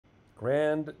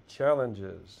Grand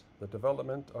challenges, the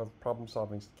development of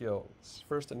problem-solving skills.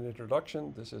 First, an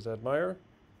introduction. This is Ed Meyer.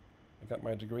 I got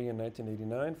my degree in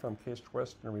 1989 from Case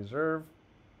Western Reserve.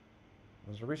 I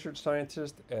was a research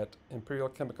scientist at Imperial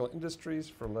Chemical Industries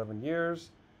for 11 years.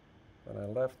 Then I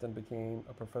left and became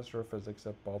a professor of physics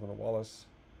at Baldwin Wallace,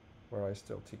 where I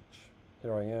still teach.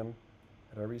 Here I am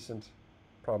at a recent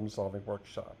problem-solving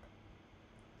workshop.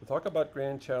 To talk about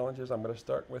grand challenges, I'm going to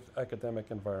start with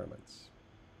academic environments.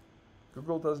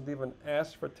 Google doesn't even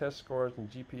ask for test scores and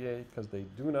GPA because they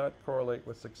do not correlate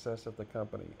with success at the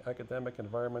company. Academic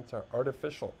environments are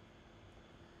artificial.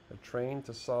 They're trained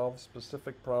to solve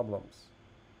specific problems.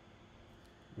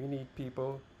 We need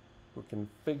people who can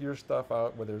figure stuff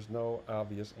out where there's no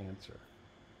obvious answer.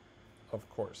 Of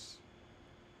course.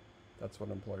 That's what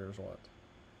employers want.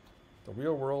 The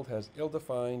real world has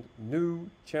ill-defined, new,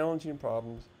 challenging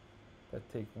problems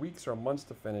that take weeks or months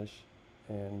to finish,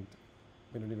 and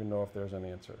we don't even know if there's an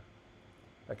answer.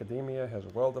 Academia has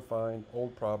well-defined,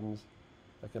 old problems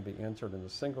that can be answered in a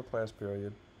single class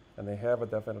period, and they have a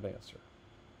definite answer.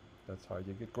 That's how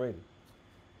you get graded.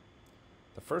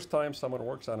 The first time someone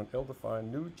works on an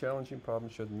ill-defined, new, challenging problem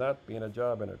should not be in a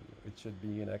job interview. It should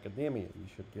be in academia. You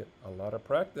should get a lot of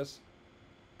practice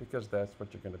because that's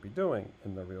what you're going to be doing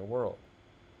in the real world.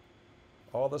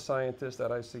 All the scientists at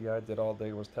ICI did all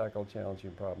day was tackle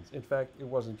challenging problems. In fact, it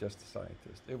wasn't just the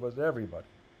scientists. It was everybody.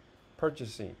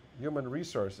 Purchasing, human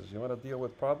resources. You want to deal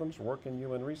with problems? Work in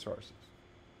human resources.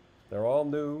 They're all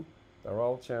new. They're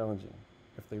all challenging.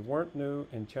 If they weren't new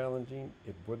and challenging,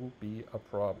 it wouldn't be a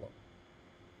problem.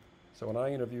 So when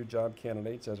I interviewed job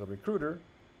candidates as a recruiter,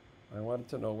 I wanted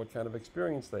to know what kind of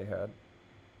experience they had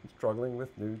in struggling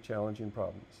with new, challenging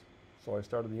problems. So I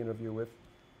started the interview with,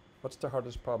 what's the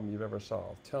hardest problem you've ever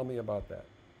solved? Tell me about that.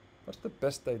 What's the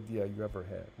best idea you ever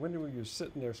had? When were you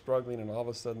sitting there struggling and all of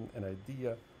a sudden an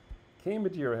idea came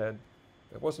into your head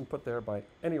that wasn't put there by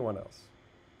anyone else?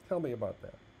 Tell me about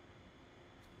that.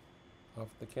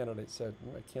 The candidate said,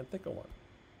 I can't think of one.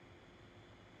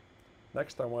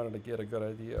 Next, I wanted to get a good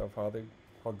idea of how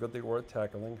good they were at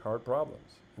tackling hard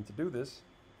problems. And to do this,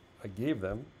 I gave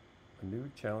them a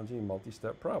new, challenging,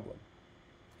 multi-step problem.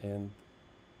 And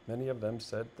many of them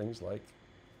said things like,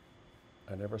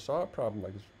 I never saw a problem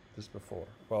like this before.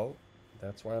 Well,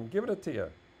 that's why I'm giving it to you.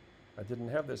 I didn't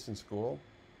have this in school.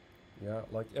 Yeah,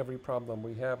 like every problem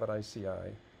we have at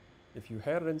ICI, if you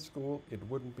had it in school, it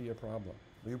wouldn't be a problem.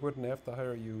 We wouldn't have to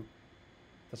hire you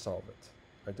to solve it.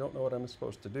 I don't know what I'm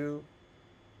supposed to do.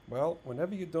 Well,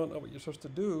 whenever you don't know what you're supposed to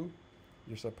do,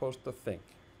 you're supposed to think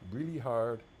really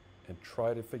hard and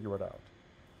try to figure it out.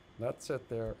 Not sit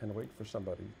there and wait for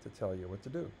somebody to tell you what to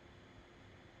do.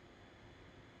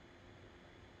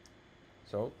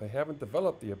 So they haven't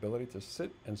developed the ability to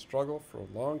sit and struggle for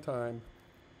a long time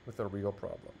with a real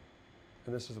problem.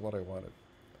 And this is what I wanted.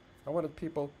 I wanted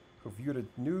people who viewed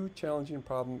a new, challenging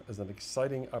problem as an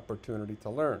exciting opportunity to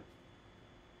learn.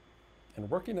 And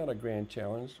working on a grand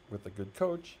challenge with a good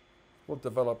coach will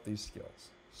develop these skills,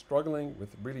 struggling with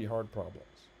really hard problems.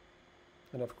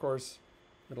 And of course,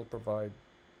 it'll provide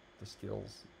the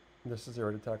skills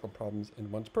necessary to tackle problems in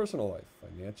one's personal life,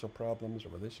 financial problems,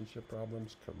 relationship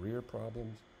problems, career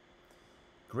problems,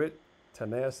 grit,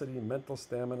 tenacity, mental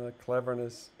stamina,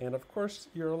 cleverness, and of course,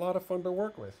 you're a lot of fun to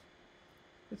work with.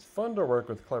 It's fun to work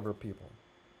with clever people.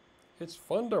 It's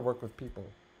fun to work with people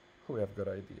who have good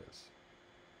ideas.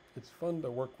 It's fun to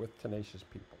work with tenacious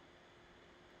people.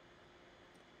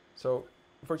 So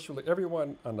virtually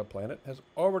everyone on the planet has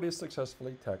already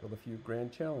successfully tackled a few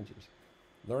grand challenges.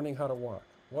 Learning how to walk,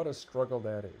 what a struggle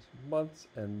that is. Months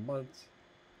and months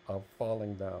of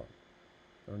falling down.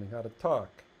 Learning how to talk.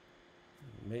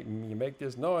 You make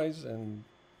this noise and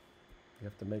you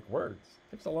have to make words.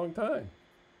 It takes a long time.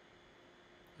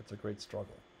 It's a great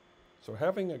struggle. So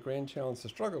having a grand challenge to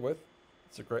struggle with,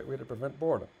 it's a great way to prevent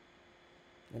boredom.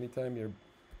 Anytime you're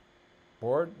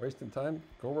bored, wasting time,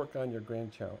 go work on your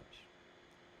grand challenge.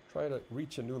 Try to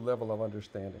reach a new level of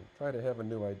understanding. Try to have a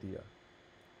new idea.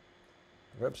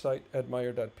 The website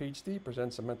edmeyer.phd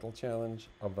presents a mental challenge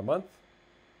of the month,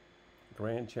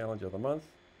 grand challenge of the month.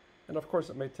 And of course,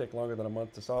 it may take longer than a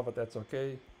month to solve it. That's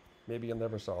okay. Maybe you'll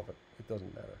never solve it. It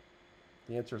doesn't matter.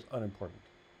 The answer is unimportant.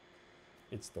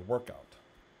 It's the workout.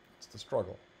 It's the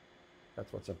struggle.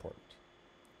 That's what's important.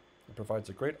 It provides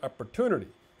a great opportunity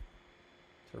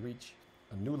to reach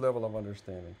a new level of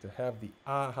understanding, to have the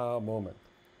aha moment,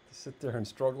 to sit there and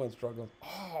struggle and struggle.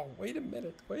 Oh, wait a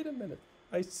minute.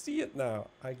 I see it now.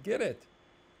 I get it.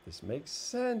 This makes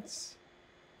sense.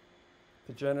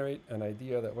 To generate an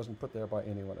idea that wasn't put there by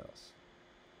anyone else.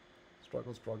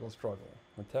 Struggle.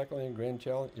 When tackling a grand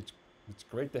challenge, it's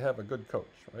great to have a good coach,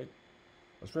 right?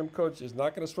 A swim coach is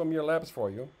not going to swim your laps for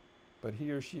you, but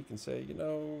he or she can say,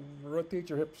 rotate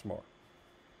your hips more.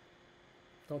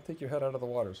 Don't take your head out of the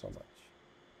water so much.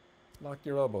 Lock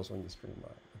your elbows when you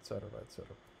streamline, etc., etc.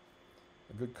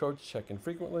 A good coach check in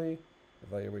frequently,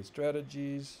 evaluate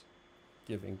strategies,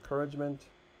 give encouragement,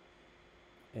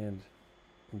 and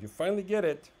when you finally get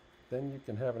it, then you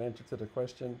can have an answer to the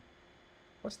question,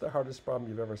 what's the hardest problem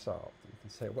you've ever solved? You can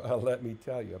say, well, let me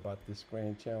tell you about this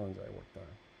grand challenge I worked on.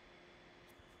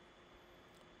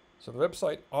 So the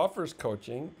website offers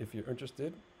coaching if you're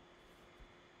interested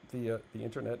via the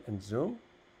internet and Zoom.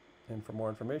 And for more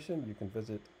information, you can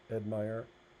visit edmeyer.phd.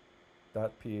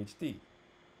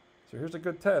 So here's a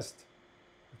good test.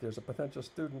 If there's a potential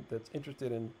student that's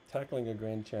interested in tackling a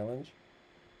grand challenge,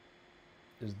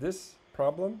 is this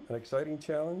problem an exciting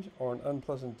challenge or an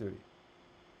unpleasant duty?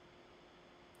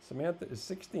 Samantha is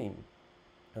 16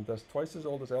 and thus twice as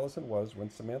old as Allison was when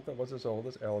Samantha was as old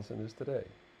as Allison is today.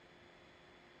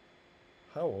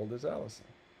 How old is Allison?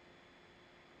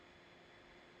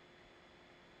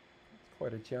 It's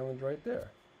quite a challenge right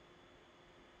there.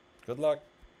 Good luck.